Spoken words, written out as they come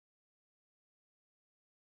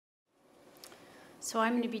So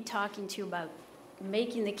I'm going to be talking to you about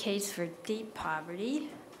making the case for deep poverty.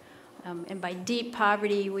 And by deep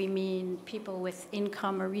poverty, we mean people with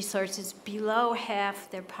income or resources below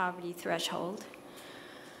half their poverty threshold.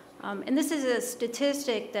 And this is a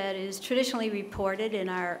statistic that is traditionally reported in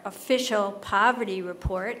our official poverty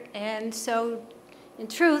report. And so, in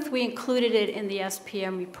truth, we included it in the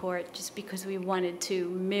SPM report just because we wanted to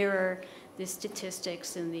mirror the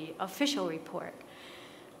statistics in the official report.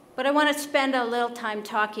 But I want to spend a little time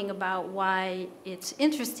talking about why it's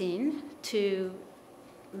interesting to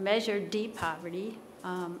measure deep poverty.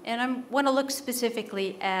 And I want to look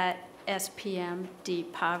specifically at SPM,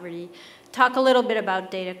 deep poverty. Talk a little bit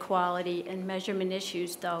about data quality and measurement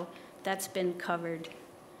issues, though that's been covered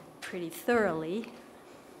pretty thoroughly.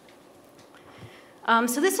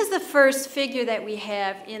 So this is the first figure that we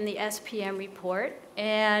have in the SPM report.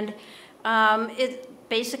 And it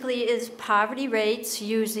basically is poverty rates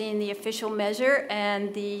using the official measure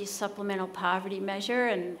and the supplemental poverty measure.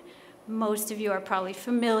 And most of you are probably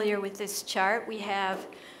familiar with this chart. We have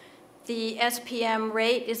the SPM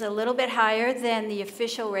rate is a little bit higher than the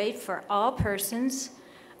official rate for all persons,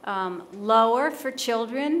 lower for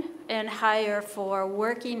children, and higher for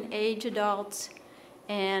working age adults,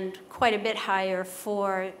 and quite a bit higher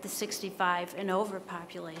for the 65 and over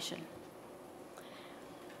population.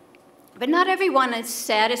 But not everyone is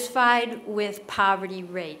satisfied with poverty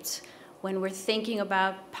rates when we're thinking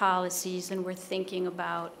about policies and we're thinking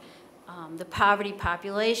about the poverty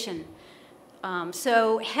population.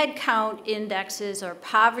 So headcount indexes or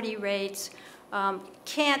poverty rates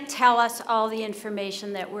can't tell us all the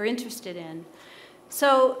information that we're interested in.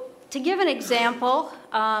 So to give an example,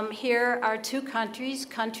 here are two countries,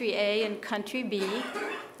 country A and country B,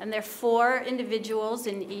 and there are 4 individuals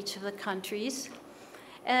in each of the countries.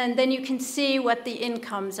 And then you can see what the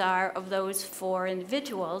incomes are of those 4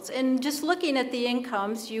 individuals. And just looking at the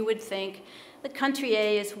incomes, you would think that country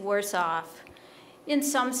A is worse off in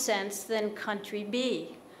some sense than country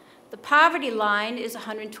B. The poverty line is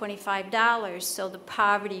 $125, so the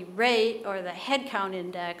poverty rate or the headcount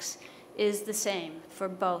index is the same for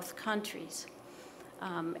both countries.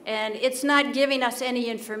 And it's not giving us any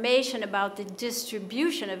information about the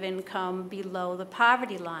distribution of income below the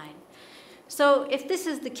poverty line. So if this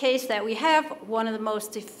is the case that we have, one of the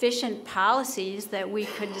most efficient policies that we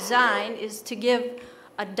could design is to give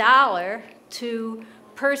 $1 to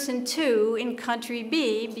person 2 in country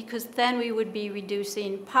B, because then we would be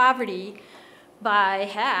reducing poverty by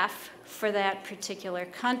half for that particular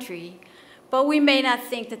country. But we may not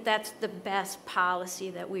think that that's the best policy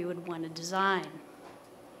that we would want to design.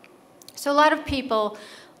 So a lot of people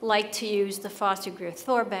like to use the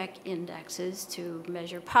Foster-Greer-Thorbecke indexes to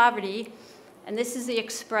measure poverty. And this is the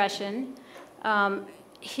expression.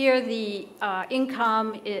 Here the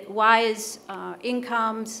income, Y is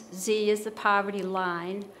incomes, Z is the poverty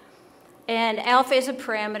line, and alpha is a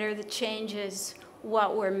parameter that changes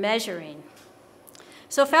what we're measuring.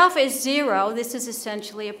 So if alpha is 0, this is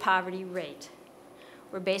essentially a poverty rate.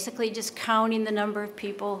 We're basically just counting the number of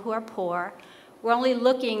people who are poor. We're only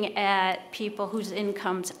looking at people whose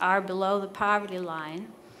incomes are below the poverty line,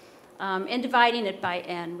 and dividing it by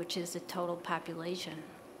n, which is the total population.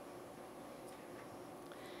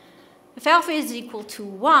 If alpha is equal to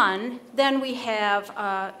 1, then we have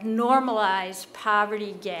a normalized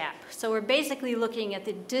poverty gap. So we're basically looking at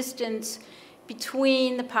the distance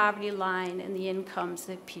between the poverty line and the incomes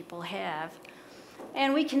that people have.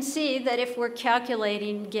 And we can see that if we're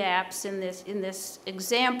calculating gaps in this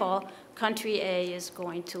example, country A is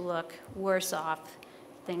going to look worse off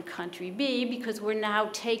than country B, because we're now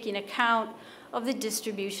taking account of the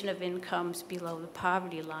distribution of incomes below the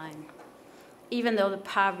poverty line, even though the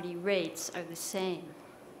poverty rates are the same.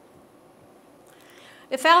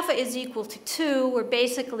 If alpha is equal to 2, we're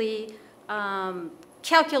basically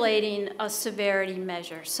calculating a severity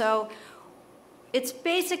measure. So it's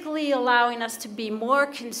basically allowing us to be more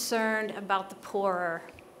concerned about the poorer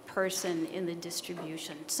person in the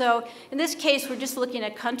distribution. So in this case, we're just looking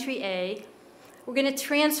at country A. We're going to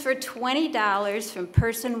transfer $20 from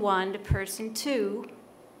person 1 to person 2.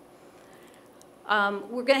 We're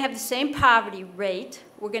going to have the same poverty rate.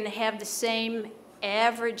 We're going to have the same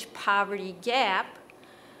average poverty gap.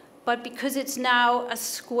 But because it's now a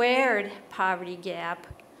squared poverty gap,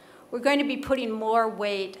 we're going to be putting more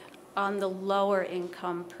weight on the lower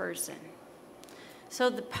income person. So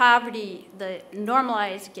the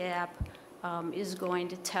normalized gap is going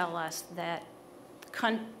to tell us that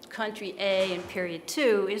country A in period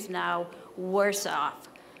 2 is now worse off,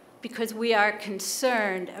 because we are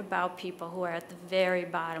concerned about people who are at the very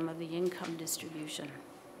bottom of the income distribution.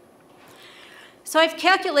 So I've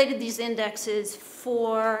calculated these indexes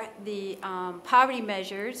for the poverty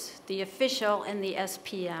measures, the official and the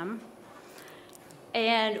SPM.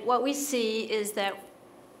 And what we see is that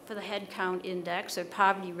for the head count index or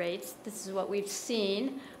poverty rates, this is what we've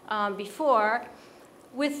seen before.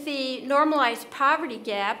 With the normalized poverty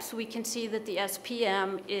gaps, we can see that the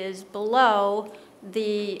SPM is below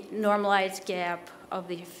the normalized gap of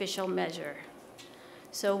the official measure.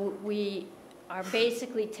 So we are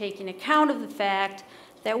basically taking account of the fact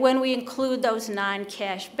that when we include those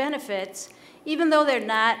non-cash benefits, even though they're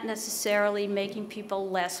not necessarily making people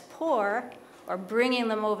less poor or bringing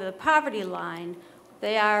them over the poverty line,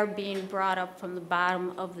 they are being brought up from the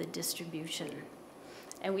bottom of the distribution.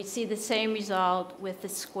 And we see the same result with the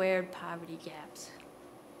squared poverty gaps.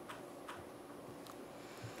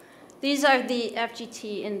 These are the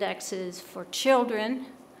FGT indexes for children.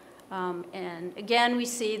 And again, we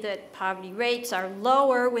see that poverty rates are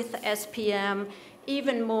lower with the SPM,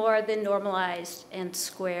 even more than normalized and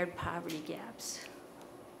squared poverty gaps.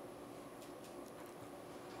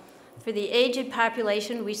 For the aged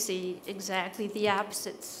population, we see exactly the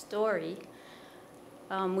opposite story.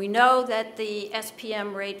 We know that the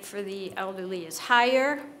SPM rate for the elderly is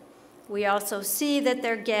higher. We also see that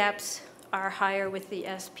their gaps are higher with the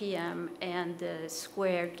SPM and the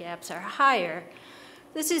squared gaps are higher.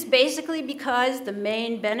 This is basically because the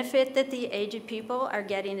main benefit that the aged people are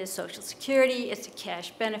getting is Social Security. It's a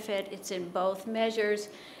cash benefit. It's in both measures.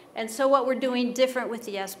 And so what we're doing different with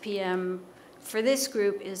the SPM for this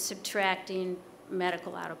group is subtracting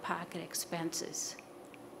medical out-of-pocket expenses.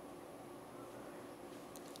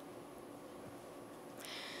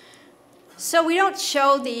 So we don't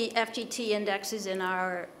show the FGT indexes in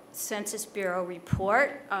our Census Bureau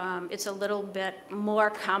report. It's a little bit more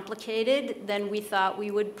complicated than we thought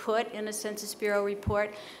we would put in a Census Bureau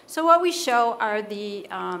report. So what we show are the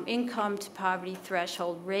income to poverty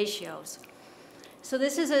threshold ratios. So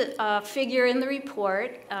this is a figure in the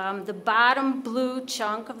report. The bottom blue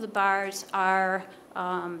chunk of the bars are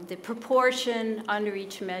the proportion under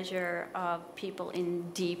each measure of people in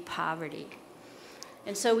deep poverty.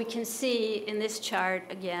 And so we can see in this chart,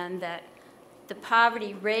 again, that the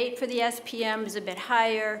poverty rate for the SPM is a bit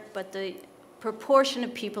higher, but the proportion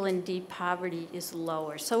of people in deep poverty is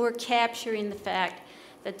lower. So we're capturing the fact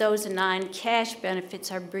that those non-cash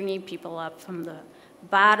benefits are bringing people up from the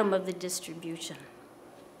bottom of the distribution.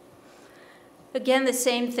 Again, the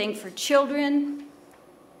same thing for children,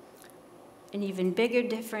 an even bigger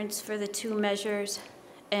difference for the two measures,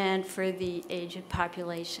 and for the aged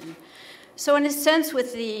population. So in a sense,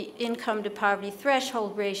 with the income to poverty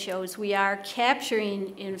threshold ratios, we are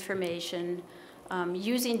capturing information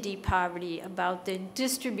using deep poverty about the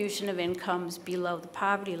distribution of incomes below the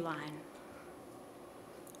poverty line.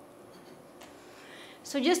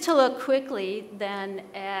 So just to look quickly then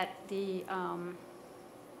at the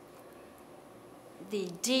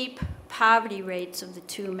deep poverty rates of the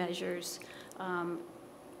two measures,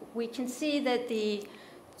 we can see that the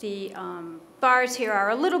bars here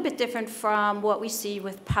are a little bit different from what we see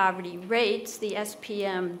with poverty rates. The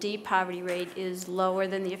SPM deep poverty rate is lower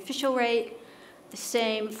than the official rate. The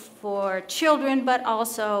same for children, but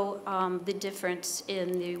also the difference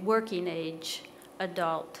in the working age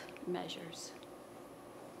adult measures.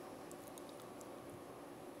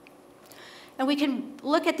 And we can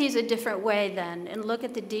look at these a different way then and look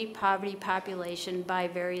at the deep poverty population by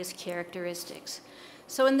various characteristics.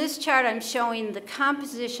 So in this chart, I'm showing the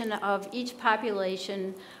composition of each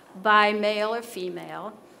population by male or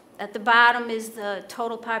female. At the bottom is the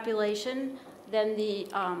total population, then the,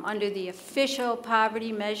 under the official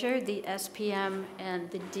poverty measure, the SPM,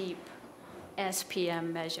 and the deep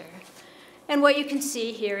SPM measure. And what you can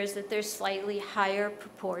see here is that there's slightly higher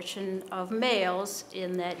proportion of males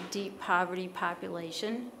in that deep poverty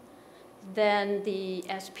population than the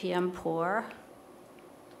SPM poor.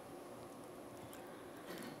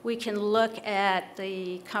 We can look at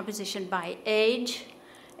the composition by age,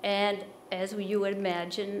 and as you would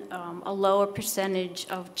imagine, a lower percentage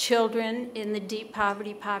of children in the deep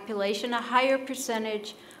poverty population, a higher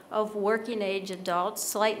percentage of working age adults,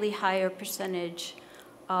 slightly higher percentage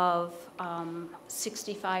of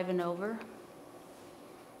 65 and over.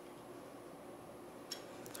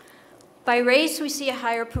 By race, we see a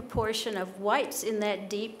higher proportion of whites in that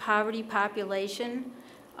deep poverty population.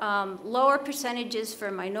 Lower percentages for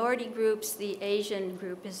minority groups. The Asian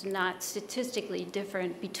group is not statistically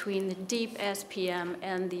different between the deep SPM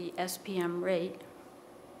and the SPM rate.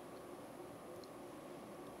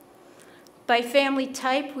 By family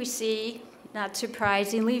type, we see, not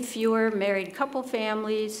surprisingly, fewer married couple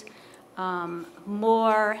families,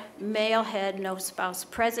 more male head, no spouse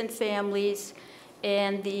present families,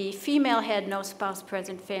 And the female head, no spouse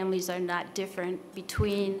present families are not different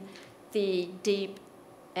between the deep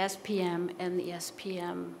SPM and the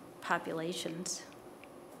SPM populations.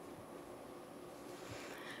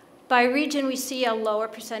 By region, we see a lower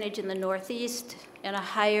percentage in the Northeast and a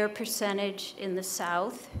higher percentage in the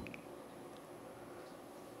South.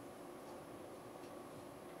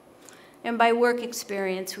 And by work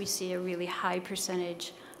experience, we see a really high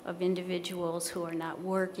percentage of individuals who are not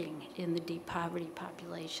working in the deep poverty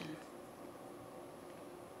population.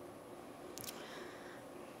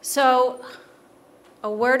 So,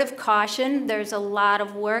 a word of caution, there's a lot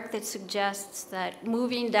of work that suggests that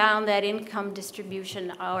moving down that income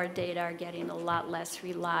distribution, our data are getting a lot less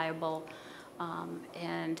reliable.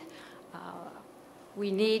 We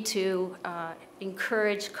need to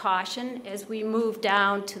encourage caution as we move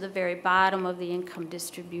down to the very bottom of the income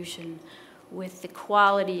distribution with the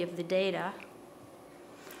quality of the data.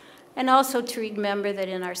 And also to remember that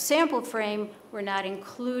in our sample frame, we're not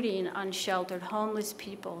including unsheltered homeless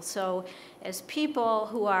people. So as people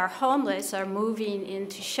who are homeless are moving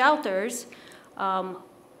into shelters and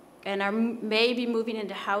are maybe moving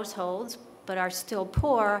into households but are still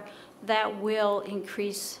poor, that will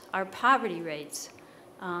increase our poverty rates.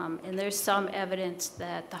 And there's some evidence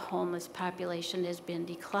that the homeless population has been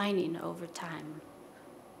declining over time.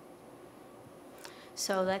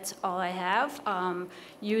 So that's all I have.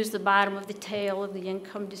 Use the bottom of the tail of the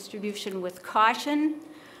income distribution with caution.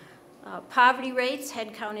 Poverty rates,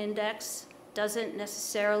 headcount index, doesn't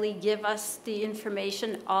necessarily give us the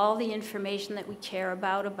information, all the information that we care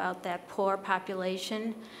about that poor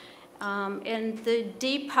population. And the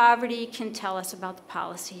deep poverty can tell us about the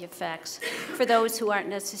policy effects for those who aren't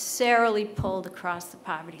necessarily pulled across the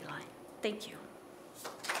poverty line. Thank you.